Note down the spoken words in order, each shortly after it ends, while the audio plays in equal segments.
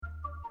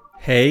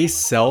Hey,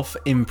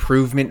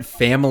 self-improvement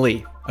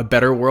family. A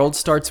better world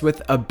starts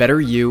with a better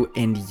you,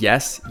 and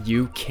yes,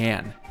 you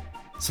can.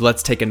 So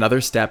let's take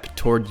another step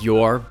toward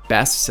your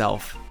best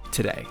self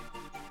today.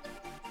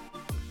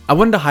 I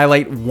wanted to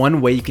highlight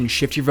one way you can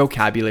shift your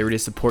vocabulary to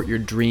support your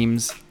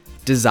dreams,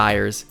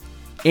 desires,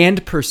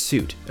 and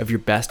pursuit of your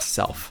best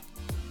self.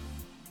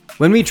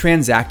 When we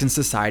transact in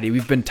society,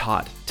 we've been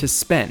taught to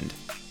spend.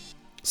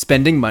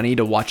 Spending money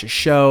to watch a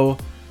show,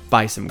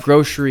 buy some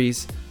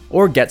groceries,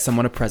 or get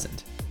someone a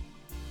present.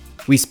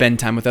 We spend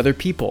time with other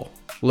people,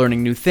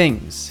 learning new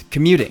things,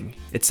 commuting,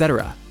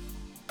 etc.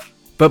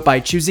 But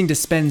by choosing to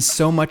spend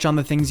so much on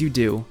the things you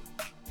do,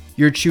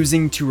 you're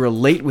choosing to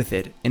relate with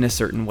it in a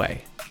certain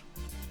way.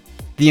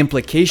 The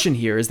implication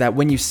here is that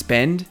when you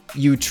spend,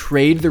 you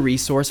trade the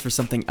resource for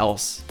something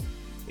else.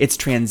 It's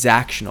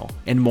transactional,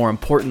 and more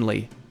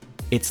importantly,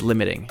 it's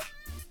limiting.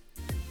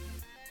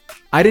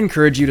 I'd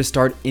encourage you to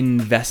start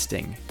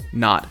investing,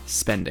 not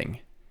spending.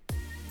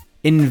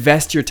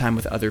 Invest your time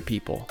with other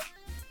people.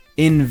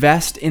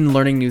 Invest in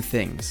learning new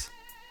things.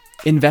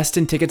 Invest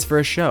in tickets for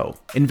a show.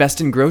 Invest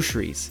in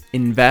groceries.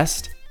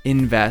 Invest.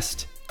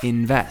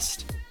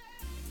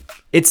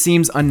 It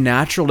seems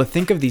unnatural to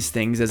think of these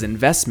things as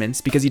investments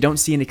because you don't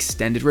see an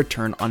extended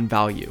return on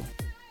value.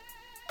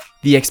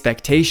 The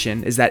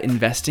expectation is that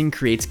investing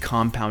creates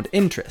compound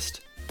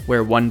interest,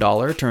 where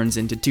 $1 turns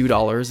into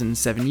 $2 in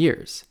 7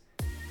 years.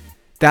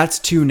 That's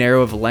too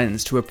narrow of a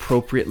lens to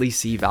appropriately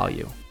see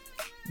value.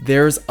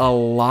 There's a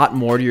lot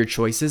more to your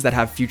choices that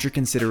have future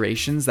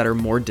considerations that are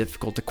more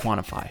difficult to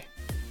quantify.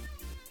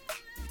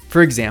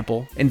 For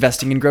example,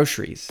 investing in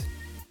groceries.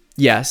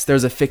 Yes,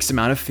 there's a fixed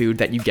amount of food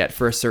that you get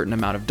for a certain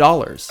amount of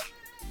dollars.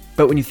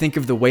 But when you think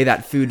of the way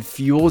that food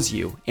fuels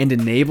you and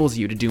enables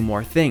you to do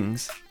more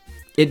things,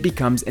 it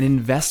becomes an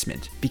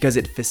investment because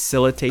it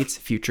facilitates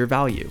future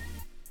value.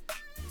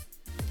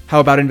 How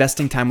about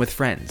investing time with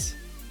friends?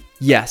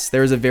 Yes,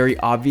 there is a very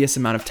obvious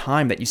amount of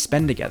time that you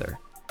spend together.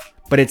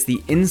 But it's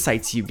the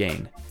insights you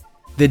gain,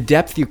 the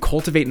depth you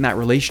cultivate in that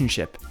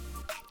relationship,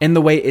 and the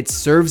way it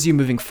serves you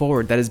moving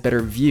forward that is better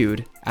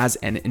viewed as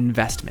an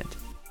investment.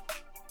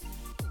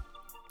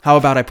 How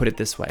about I put it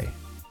this way?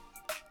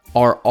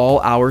 Are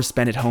all hours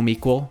spent at home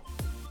equal?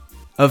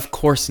 Of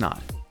course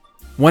not.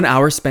 1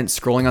 hour spent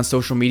scrolling on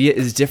social media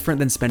is different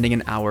than spending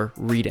an hour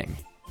reading.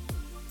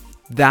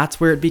 That's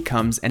where it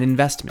becomes an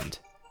investment.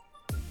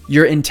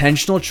 Your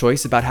intentional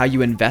choice about how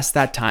you invest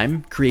that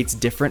time creates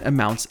different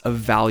amounts of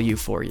value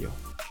for you.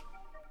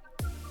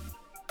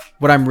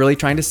 What I'm really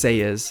trying to say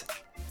is,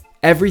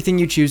 everything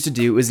you choose to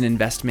do is an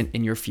investment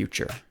in your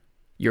future.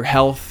 Your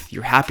health,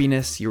 your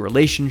happiness, your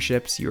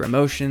relationships, your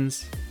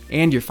emotions,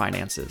 and your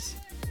finances.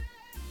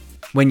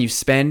 When you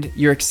spend,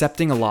 you're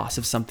accepting a loss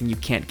of something you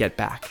can't get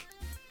back.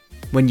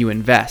 When you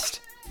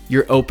invest,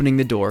 you're opening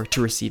the door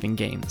to receiving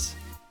gains.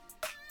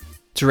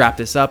 To wrap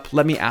this up,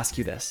 let me ask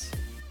you this.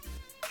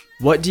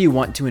 What do you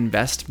want to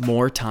invest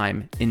more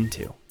time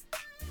into?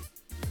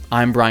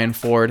 I'm Brian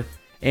Ford,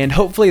 and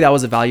hopefully that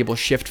was a valuable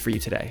shift for you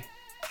today.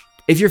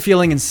 If you're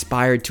feeling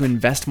inspired to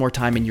invest more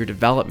time in your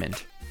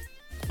development,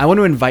 I want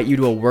to invite you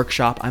to a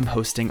workshop I'm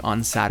hosting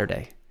on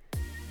Saturday.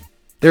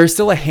 There are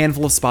still a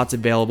handful of spots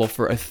available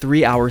for a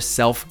 3-hour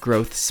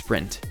self-growth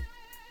sprint.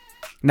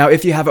 Now,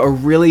 if you have a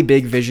really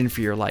big vision for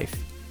your life,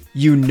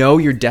 you know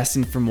you're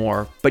destined for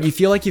more, but you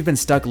feel like you've been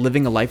stuck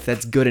living a life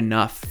that's good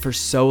enough for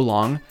so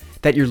long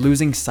that you're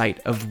losing sight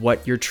of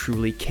what you're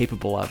truly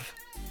capable of,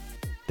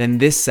 then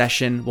this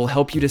session will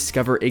help you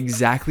discover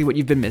exactly what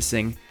you've been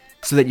missing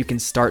so that you can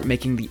start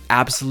making the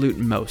absolute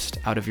most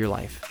out of your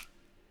life.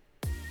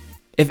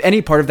 If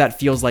any part of that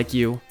feels like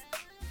you,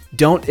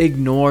 don't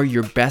ignore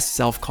your best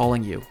self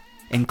calling you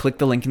and click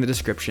the link in the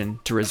description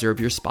to reserve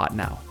your spot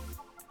now.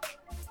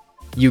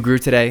 You grew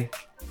today.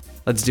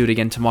 Let's do it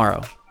again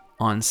tomorrow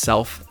on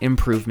Self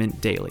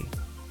Improvement Daily.